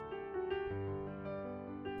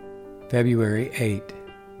February 8.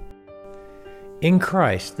 In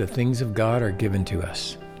Christ, the things of God are given to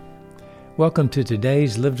us. Welcome to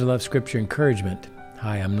today's Live to Love Scripture Encouragement.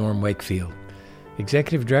 Hi, I'm Norm Wakefield,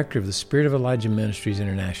 Executive Director of the Spirit of Elijah Ministries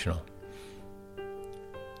International.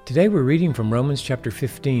 Today we're reading from Romans chapter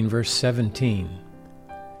 15, verse 17.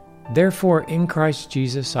 Therefore, in Christ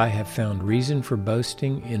Jesus, I have found reason for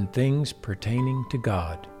boasting in things pertaining to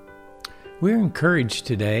God. We're encouraged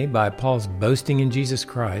today by Paul's boasting in Jesus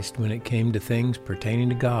Christ when it came to things pertaining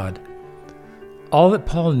to God. All that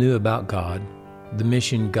Paul knew about God, the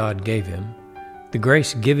mission God gave him, the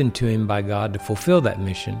grace given to him by God to fulfill that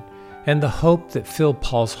mission, and the hope that filled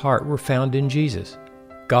Paul's heart were found in Jesus,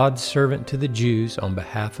 God's servant to the Jews on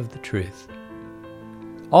behalf of the truth.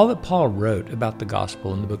 All that Paul wrote about the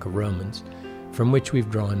gospel in the book of Romans, from which we've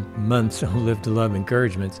drawn months of Live to Love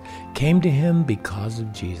encouragements, came to him because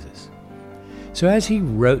of Jesus. So as he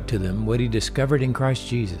wrote to them what he discovered in Christ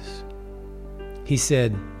Jesus, he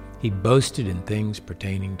said he boasted in things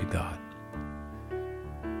pertaining to God.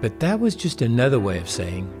 But that was just another way of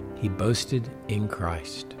saying he boasted in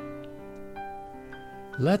Christ.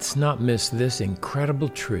 Let's not miss this incredible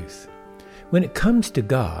truth. When it comes to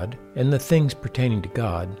God and the things pertaining to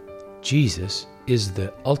God, Jesus is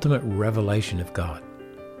the ultimate revelation of God.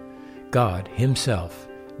 God himself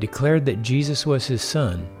declared that Jesus was his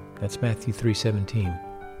Son. That's Matthew 3:17.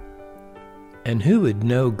 And who would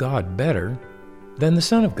know God better than the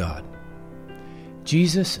Son of God?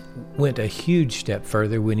 Jesus went a huge step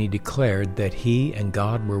further when he declared that he and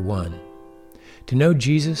God were one. To know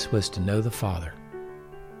Jesus was to know the Father.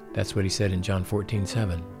 That's what he said in John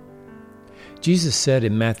 14:7. Jesus said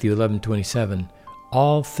in Matthew 11:27,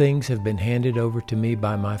 "All things have been handed over to me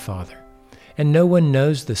by my Father, and no one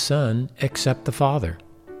knows the Son except the Father.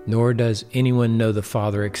 Nor does anyone know the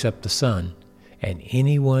Father except the Son, and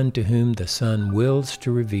anyone to whom the Son wills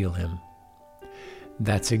to reveal him."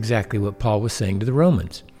 That's exactly what Paul was saying to the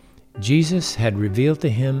Romans. Jesus had revealed to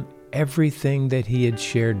him everything that he had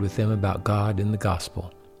shared with them about God in the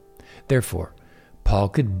gospel. Therefore, Paul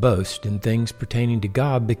could boast in things pertaining to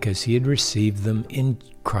God because he had received them in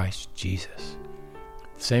Christ Jesus.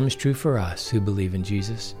 The same is true for us who believe in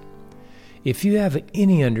Jesus. If you have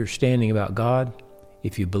any understanding about God,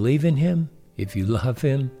 if you believe in him, if you love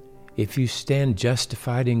him, if you stand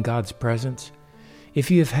justified in God's presence, if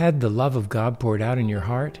you have had the love of God poured out in your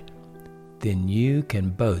heart, then you can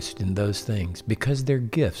boast in those things because they're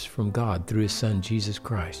gifts from God through his Son, Jesus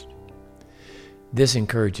Christ. This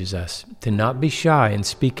encourages us to not be shy in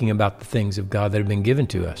speaking about the things of God that have been given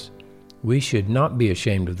to us. We should not be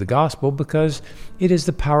ashamed of the gospel because it is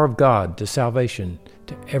the power of God to salvation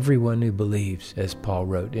to everyone who believes, as Paul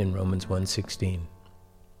wrote in Romans 1:16.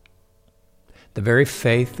 The very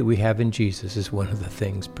faith that we have in Jesus is one of the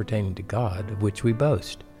things pertaining to God of which we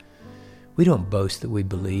boast. We don't boast that we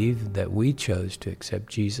believe that we chose to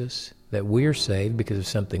accept Jesus, that we are saved because of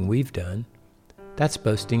something we've done. That's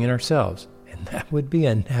boasting in ourselves, and that would be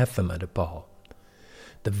anathema to Paul.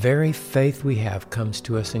 The very faith we have comes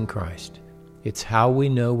to us in Christ. It's how we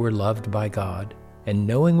know we're loved by God, and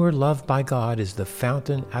knowing we're loved by God is the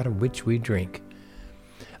fountain out of which we drink.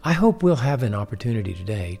 I hope we'll have an opportunity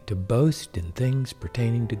today to boast in things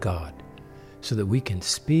pertaining to God so that we can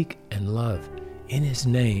speak and love in his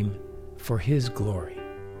name for his glory.